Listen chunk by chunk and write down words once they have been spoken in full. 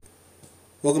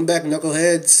Welcome back,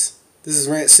 knuckleheads. This is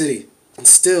Rant City. And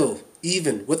still,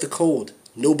 even with the cold,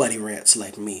 nobody rants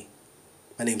like me.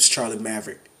 My name's Charlie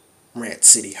Maverick. Rant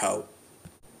City ho.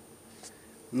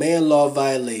 Man law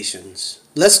violations.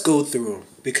 Let's go through them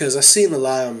because I've seen a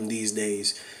lot of them these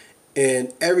days.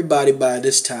 And everybody by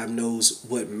this time knows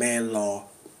what man law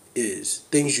is.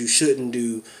 Things you shouldn't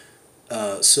do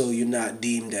so you're not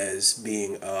deemed as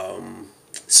being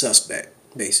suspect,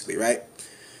 basically, right?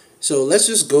 So let's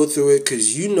just go through it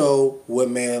because you know what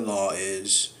man law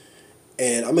is.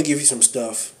 And I'm going to give you some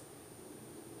stuff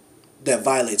that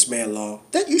violates man law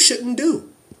that you shouldn't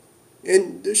do.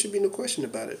 And there should be no question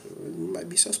about it. You might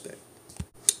be suspect.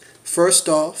 First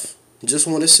off, just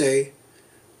want to say,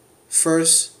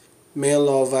 first man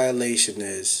law violation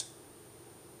is,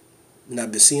 and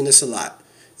I've been seeing this a lot.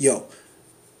 Yo,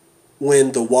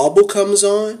 when the wobble comes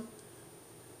on,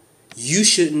 you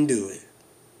shouldn't do it.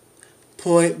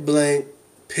 Point blank,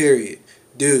 period.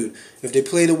 Dude, if they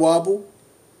play the wobble,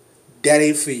 that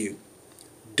ain't for you.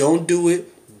 Don't do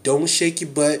it. Don't shake your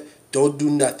butt. Don't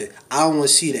do nothing. I don't want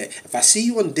to see that. If I see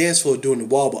you on the dance floor doing the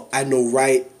wobble, I know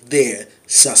right there,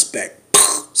 suspect.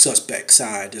 Suspect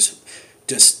sign.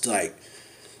 Just like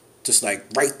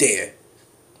right there.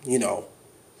 You know,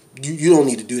 you don't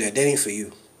need to do that. That ain't for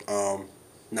you.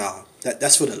 Nah,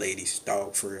 that's for the ladies,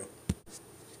 dog, for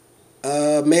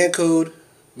real. Man code.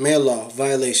 Man law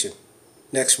violation.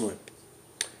 Next one.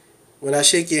 When I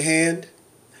shake your hand,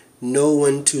 know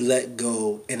when to let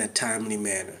go in a timely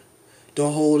manner.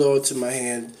 Don't hold on to my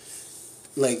hand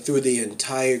like through the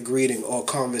entire greeting or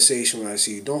conversation when I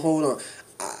see you. Don't hold on.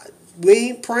 We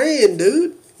ain't praying,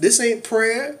 dude. This ain't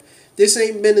prayer. This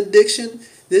ain't benediction.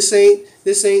 This ain't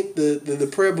the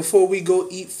prayer before we go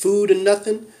eat food or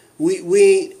nothing.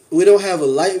 We don't have a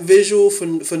light visual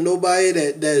for nobody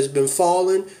that has been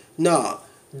falling. Nah.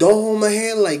 Don't hold my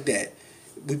hand like that.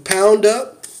 We pound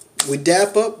up, we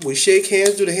dap up, we shake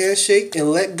hands, do the handshake, and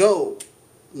let go.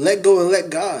 Let go and let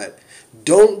God.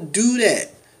 Don't do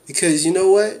that. Because you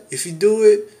know what? If you do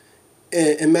it,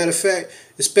 and matter of fact,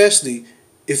 especially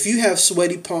if you have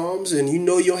sweaty palms and you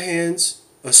know your hands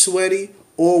are sweaty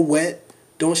or wet,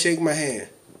 don't shake my hand.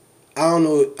 I don't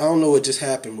know what just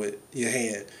happened with your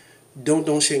hand.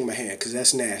 Don't shake my hand because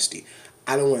that's nasty.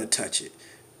 I don't want to touch it.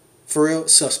 For real,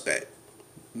 suspect.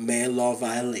 Man law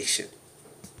violation.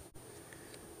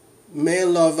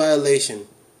 Man law violation.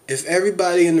 If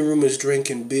everybody in the room is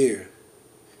drinking beer,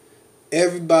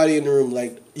 everybody in the room,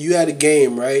 like you had a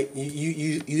game, right?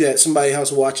 You had somebody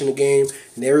else watching the game,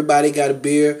 and everybody got a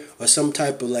beer or some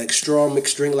type of like strong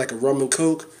mixed drink, like a rum and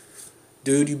coke.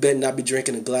 Dude, you better not be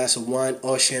drinking a glass of wine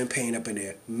or champagne up in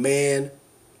there. Man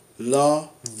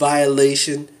law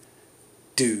violation,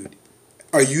 dude.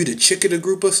 Are you the chick of the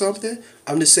group or something?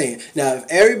 I'm just saying. Now, if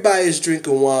everybody is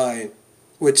drinking wine,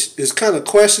 which is kind of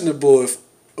questionable if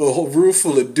a whole room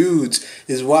full of dudes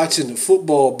is watching a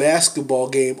football, basketball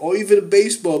game, or even a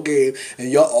baseball game, and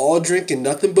y'all all drinking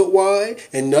nothing but wine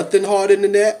and nothing harder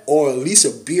than that, or at least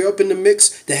a beer up in the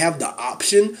mix to have the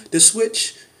option to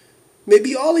switch,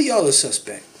 maybe all of y'all are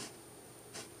suspect.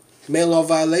 Man law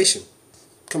violation.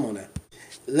 Come on now.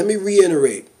 Let me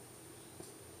reiterate.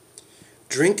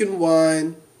 Drinking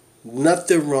wine,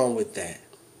 nothing wrong with that.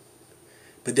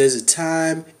 But there's a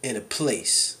time and a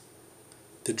place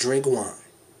to drink wine.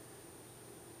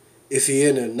 If you're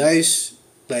in a nice,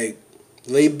 like,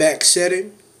 laid back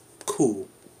setting, cool.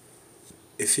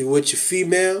 If you're with your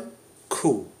female,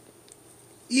 cool.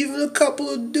 Even a couple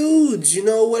of dudes, you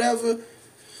know, whatever.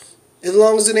 As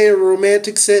long as it ain't a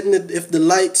romantic setting, if the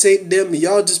lights ain't dim,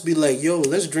 y'all just be like, yo,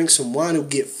 let's drink some wine and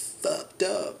get fucked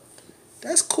up.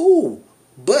 That's cool.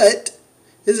 But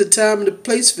there's a time and a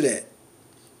place for that.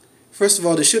 First of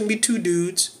all, there shouldn't be two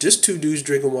dudes, just two dudes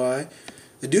drinking wine.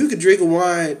 A dude could drink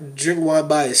wine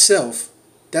by himself.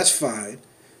 That's fine.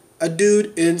 A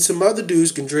dude and some other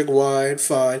dudes can drink wine,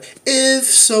 fine, if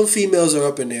some females are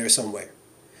up in there somewhere.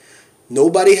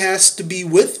 Nobody has to be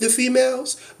with the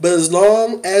females, but as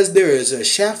long as there is a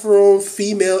chaperone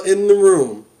female in the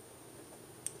room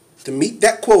to meet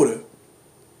that quota,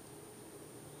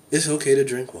 it's okay to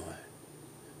drink wine.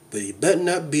 But you better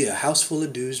not be a house full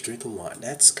of dudes drinking wine.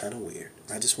 That's kind of weird.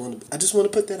 I just want to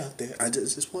put that out there. I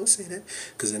just want to say that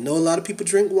because I know a lot of people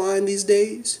drink wine these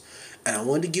days, and I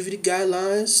wanted to give you the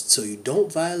guidelines so you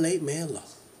don't violate man law.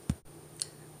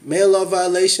 Man law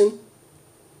violation.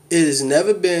 It has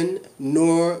never been,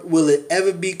 nor will it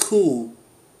ever be cool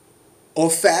or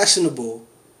fashionable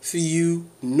for you,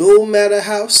 no matter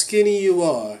how skinny you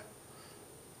are,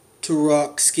 to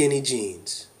rock skinny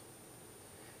jeans.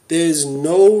 There's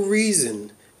no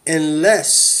reason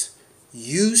unless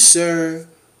you, sir,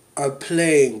 are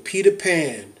playing Peter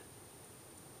Pan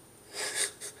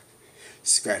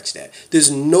Scratch that. There's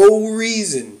no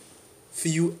reason for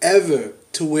you ever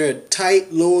to wear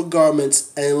tight lower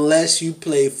garments unless you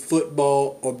play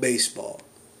football or baseball.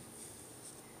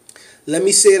 Let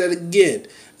me say that again.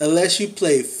 Unless you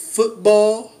play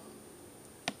football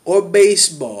or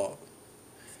baseball,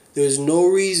 there's no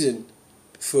reason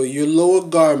for your lower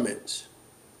garments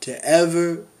to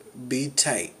ever be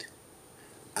tight.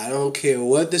 I don't care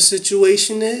what the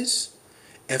situation is.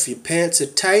 If your pants are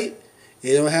tight,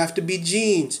 they don't have to be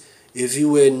jeans. If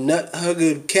you wear nut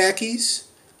hugger khakis,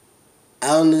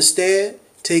 I understand.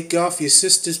 Take off your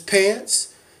sister's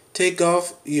pants. Take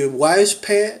off your wife's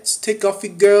pants. Take off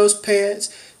your girl's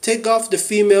pants. Take off the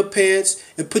female pants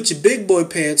and put your big boy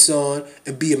pants on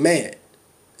and be a man.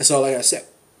 That's all I gotta say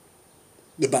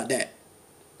about that.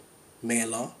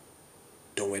 Man law,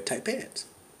 don't wear tight pants.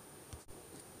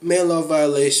 Man law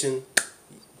violation,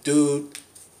 dude.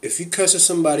 If you cussing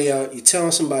somebody out, you telling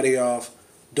somebody off,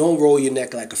 don't roll your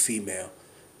neck like a female.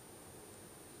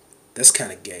 That's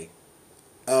kind of gay.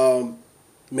 Man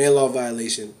law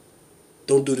violation.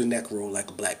 Don't do the neck roll like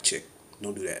a black chick.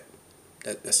 Don't do that.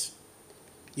 That's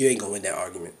you ain't gonna win that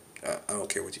argument. I don't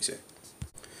care what you say.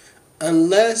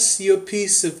 Unless your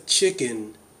piece of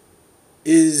chicken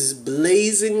is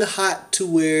blazing hot to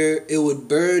where it would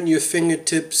burn your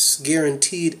fingertips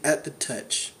guaranteed at the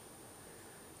touch.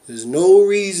 There's no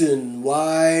reason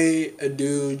why a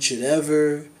dude should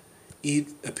ever eat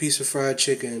a piece of fried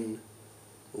chicken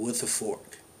with a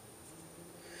fork.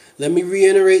 Let me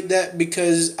reiterate that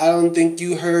because I don't think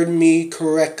you heard me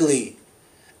correctly.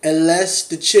 Unless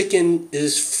the chicken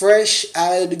is fresh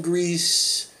out of the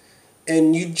grease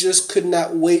and you just could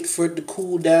not wait for it to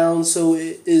cool down so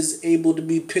it is able to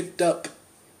be picked up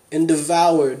and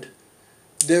devoured,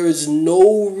 there is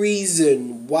no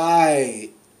reason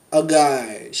why a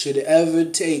guy should ever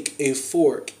take a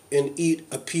fork and eat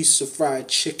a piece of fried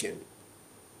chicken.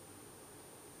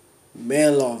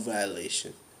 Man law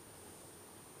violation.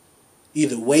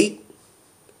 Either wait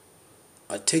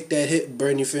or take that hit,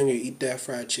 burn your finger, eat that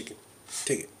fried chicken.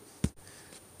 Take it.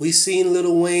 We seen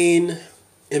Lil Wayne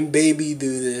and Baby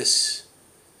do this,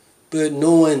 but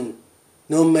no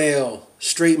male,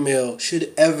 straight male,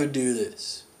 should ever do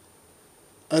this.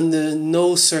 Under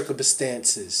no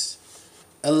circumstances.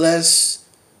 Unless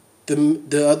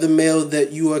the other male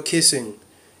that you are kissing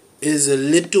is a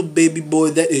little baby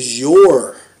boy that is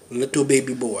your little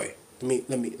baby boy.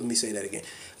 Let me say that again.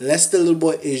 Unless the little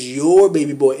boy is your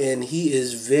baby boy and he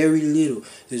is very little,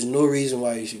 there's no reason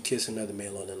why you should kiss another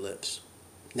male on the lips.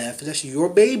 Now, if that's your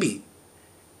baby,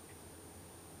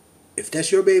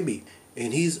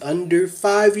 and he's under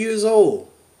 5 years old,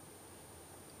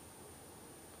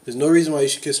 there's no reason why you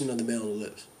should kiss another male on the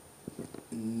lips.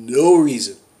 No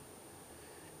reason.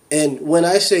 And when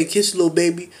I say kiss little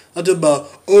baby, I'm talking about,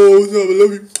 oh, I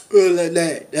love you,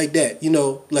 like that. You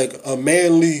know, like a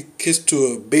manly kiss to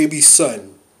a baby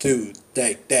son, dude,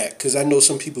 like that. Because I know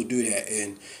some people do that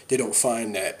and they don't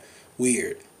find that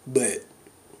weird. But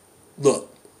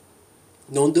look,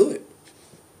 don't do it.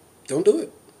 Don't do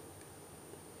it.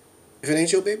 If it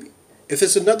ain't your baby. If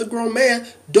it's another grown man,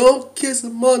 don't kiss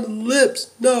him on the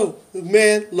lips. No,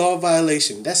 man law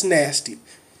violation. That's nasty.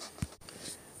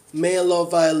 Man law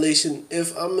violation.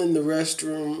 If I'm in the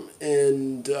restroom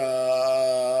and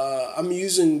I'm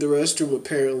using the restroom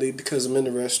apparently because I'm in the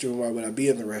restroom, why would I be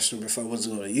in the restroom if I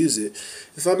wasn't going to use it?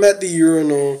 If I'm at the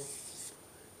urinal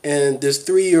and there's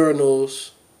 3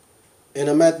 urinals and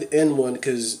I'm at the end one,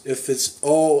 because if it's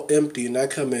all empty and I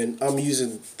come in, I'm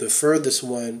using the furthest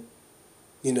one,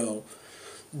 you know,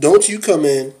 don't you come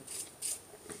in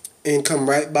and come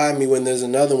right by me when there's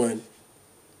another one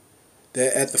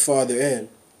that at the farther end.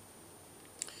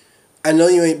 I know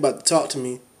you ain't about to talk to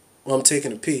me while I'm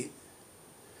taking a pee.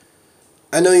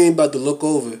 I know you ain't about to look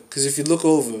over, because if you look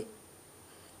over,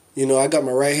 you know, I got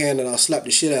my right hand and I'll slap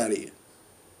the shit out of you.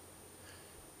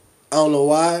 I don't know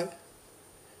why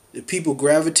the people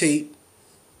gravitate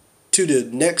to the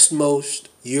next most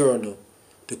urinal,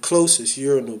 the closest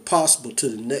urinal possible to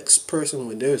the next person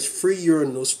when there's 3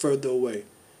 urinals further away.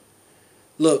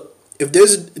 Look,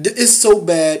 it's so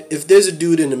bad if there's a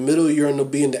dude in the middle urinal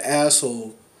being the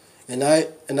asshole, and I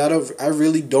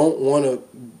really don't want to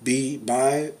be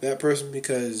by that person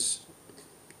because,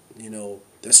 you know,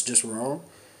 that's just wrong.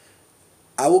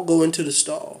 I will go into the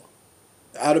stall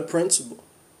out of principle.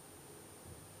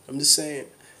 I'm just saying,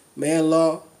 man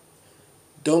law,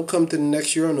 don't come to the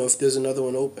next urinal if there's another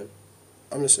one open.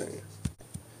 I'm just saying.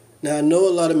 Now, I know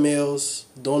a lot of males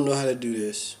don't know how to do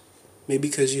this. Maybe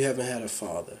because you haven't had a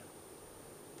father.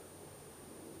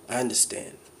 I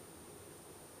understand.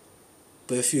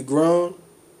 But if you're grown,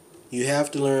 you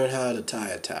have to learn how to tie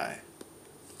a tie.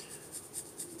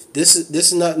 This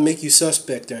is not to make you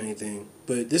suspect or anything,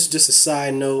 but this is just a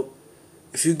side note.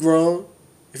 If you're grown,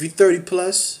 if you're 30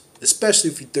 plus, especially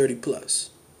if you're 30 plus,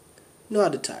 know how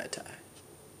to tie a tie.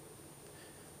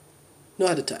 Know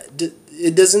how to tie.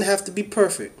 It doesn't have to be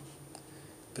perfect,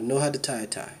 but know how to tie a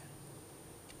tie.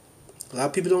 A lot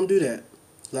of people don't do that.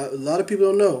 A lot of people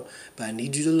don't know, but I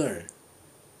need you to learn.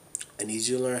 I need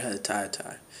you to learn how to tie a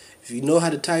tie. If you know how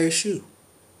to tie your shoe, you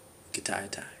can tie a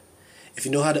tie. If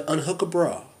you know how to unhook a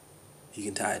bra, you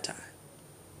can tie a tie.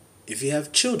 If you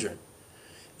have children,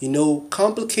 you know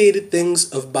complicated things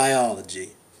of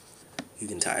biology, you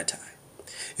can tie a tie.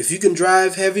 If you can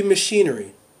drive heavy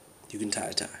machinery, you can tie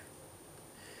a tie.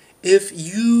 If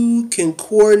you can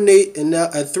coordinate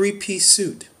a three-piece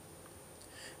suit,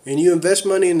 and you invest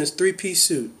money in this three-piece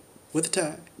suit with a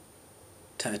tie,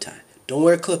 tie a tie. Don't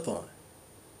wear a clip-on.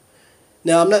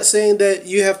 Now, I'm not saying that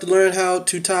you have to learn how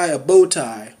to tie a bow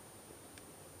tie.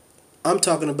 I'm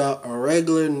talking about a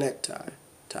regular necktie,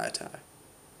 tie a tie.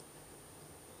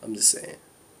 I'm just saying.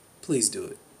 Please do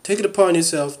it. Take it upon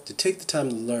yourself to take the time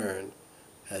to learn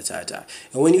how to tie a tie.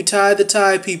 And when you tie the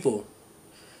tie, people,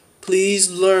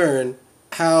 please learn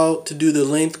how to do the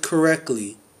length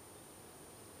correctly.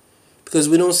 Because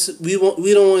we don't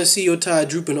want to see your tie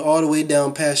drooping all the way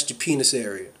down past your penis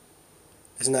area.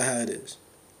 That's not how it is.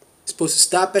 It's supposed to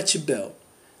stop at your belt.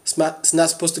 It's not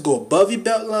supposed to go above your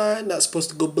belt line, not supposed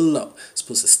to go below. It's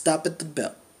supposed to stop at the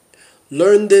belt.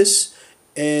 Learn this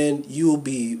and you will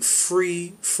be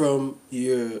free from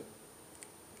your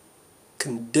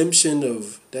condemnation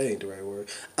of, that ain't the right word.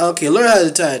 Okay, learn how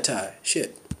to tie a tie.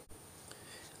 Shit.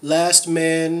 Last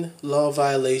man law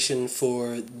violation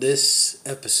for this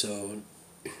episode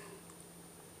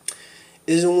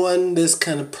is one that's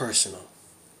kind of personal.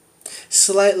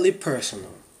 Slightly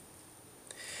personal.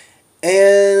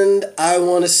 And I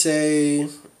want to say,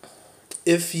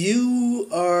 if you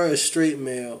are a straight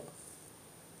male,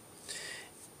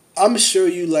 I'm sure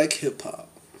you like hip-hop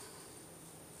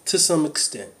to some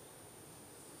extent.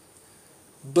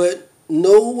 But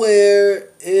nowhere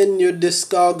in your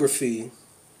discography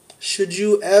should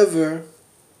you ever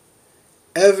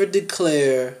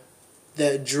declare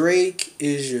that Drake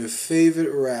is your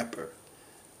favorite rapper,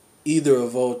 either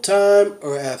of all time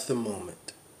or at the moment.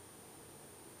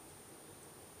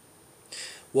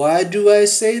 Why do I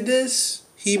say this?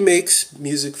 He makes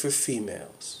music for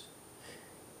females.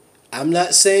 I'm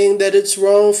not saying that it's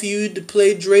wrong for you to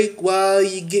play Drake while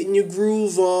you're getting your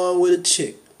groove on with a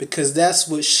chick, because that's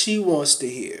what she wants to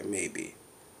hear, maybe.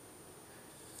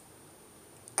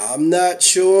 I'm not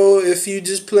sure if you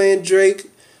just playing Drake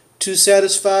to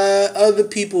satisfy other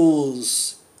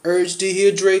people's urge to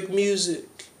hear Drake music.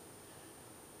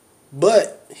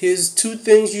 But here's two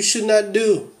things you should not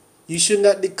do. You should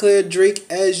not declare Drake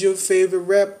as your favorite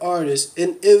rap artist.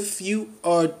 And if you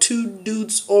are two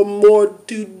dudes or more,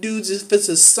 two dudes, if it's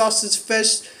a sausage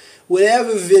fest,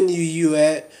 whatever venue you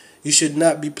at, you should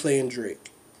not be playing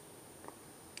Drake.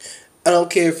 I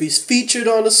don't care if he's featured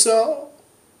on a song.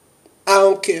 I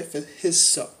don't care if it's his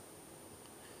song.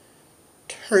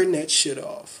 Turn that shit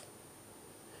off.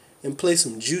 And play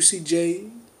some Juicy J,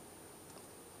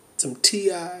 some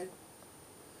T.I.,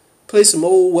 play some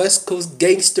old West Coast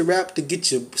gangster rap to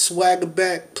get your swagger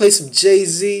back. Play some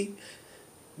Jay-Z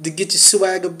to get your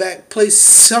swagger back. Play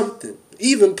something.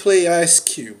 Even play Ice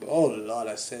Cube. Oh, Lord,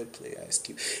 I said play Ice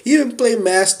Cube. Even play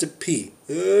Master P.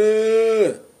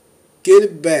 Get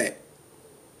it back.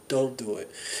 Don't do it.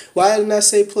 Why didn't I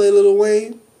say play Lil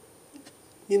Wayne?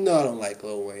 You know I don't like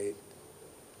Lil Wayne.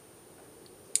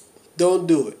 Don't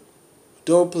do it.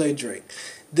 Don't play Drake.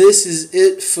 This is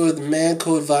it for the Man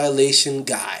Code Violation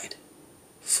Guide.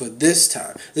 For this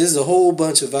time. There's a whole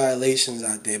bunch of violations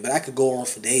out there, but I could go on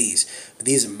for days. But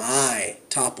these are my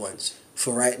top ones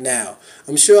for right now.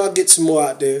 I'm sure I'll get some more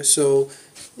out there. So,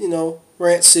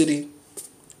 Rant City.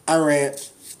 I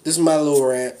rant. This is my little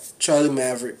rant. Charlie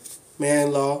Maverick.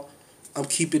 Man Law. I'm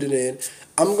keeping it in.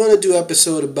 I'm going to do an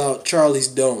episode about Charlie's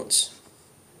Don'ts.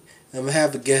 I'm going to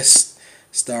have a guest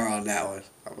star on that one.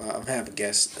 I'm going to have a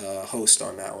guest host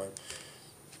on that one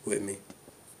with me.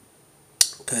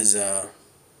 Because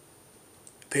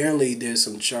apparently there's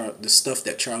some the stuff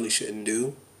that Charlie shouldn't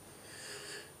do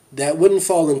that wouldn't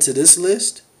fall into this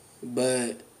list,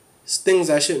 but it's things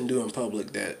I shouldn't do in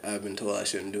public that I've been told I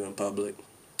shouldn't do in public.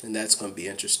 And that's going to be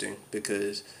interesting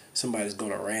because somebody's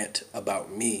going to rant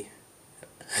about me.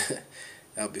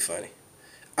 That'll be funny.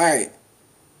 Alright.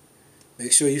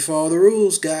 Make sure you follow the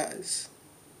rules, guys.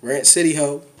 Rant City,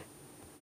 ho.